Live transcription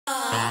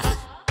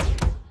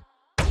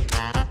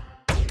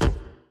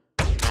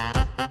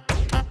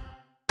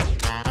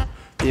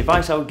The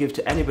advice I would give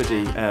to anybody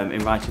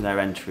in writing their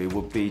entry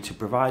would be to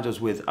provide us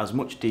with as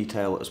much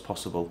detail as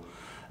possible.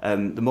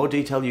 The more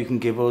detail you can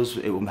give us,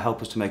 it will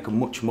help us to make a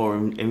much more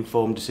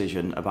informed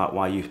decision about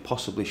why you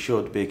possibly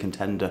should be a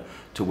contender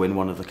to win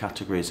one of the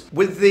categories.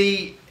 With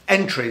the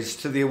entries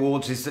to the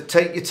awards, is that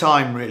take your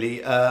time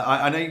really.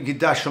 I know you can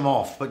dash them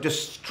off, but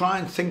just try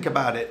and think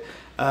about it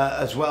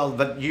as well,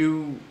 that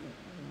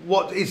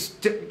what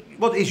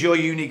is your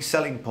unique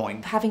selling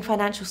point? Having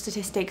financial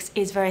statistics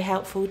is very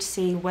helpful to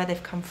see where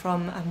they've come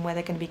from and where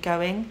they're going to be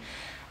going.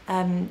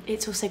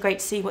 It's also great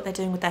to see what they're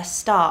doing with their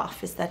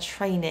staff, is their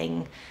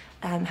training,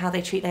 how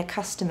they treat their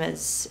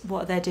customers,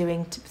 what they're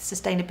doing to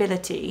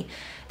sustainability.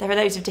 There are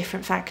loads of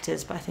different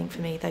factors, but I think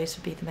for me those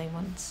would be the main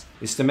ones.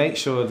 Is to make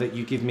sure that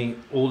you give me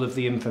all of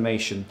the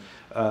information.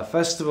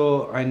 First of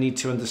all, I need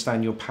to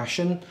understand your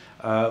passion,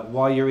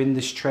 why you're in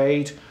this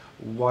trade,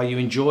 why you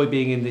enjoy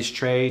being in this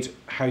trade,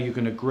 how you're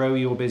going to grow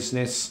your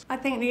business. I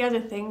think the other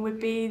thing would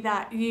be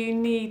that you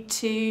need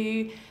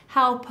to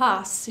help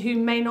us, who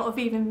may not have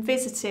even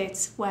visited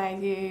where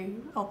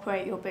you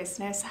operate your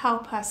business,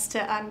 help us to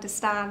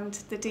understand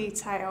the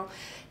detail.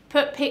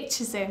 Put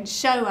pictures in,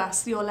 show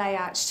us your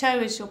layout, show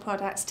us your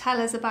products,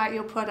 tell us about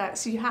your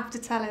products. You have to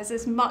tell us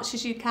as much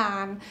as you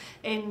can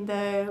in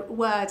the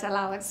word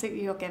allowance that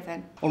you're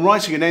given. On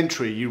writing an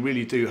entry, you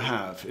really do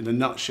have, in a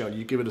nutshell,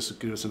 you give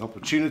us an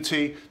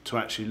opportunity to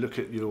actually look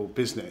at your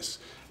business.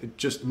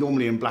 Just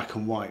normally in black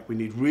and white. We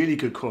need really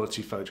good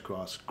quality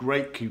photographs,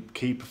 great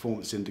key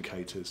performance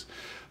indicators.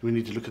 We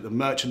need to look at the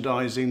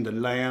merchandising, the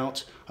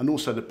layout, and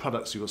also the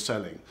products you're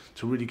selling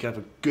to really give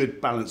a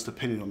good balanced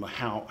opinion on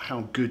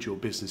how good your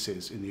business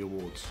is in the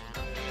awards.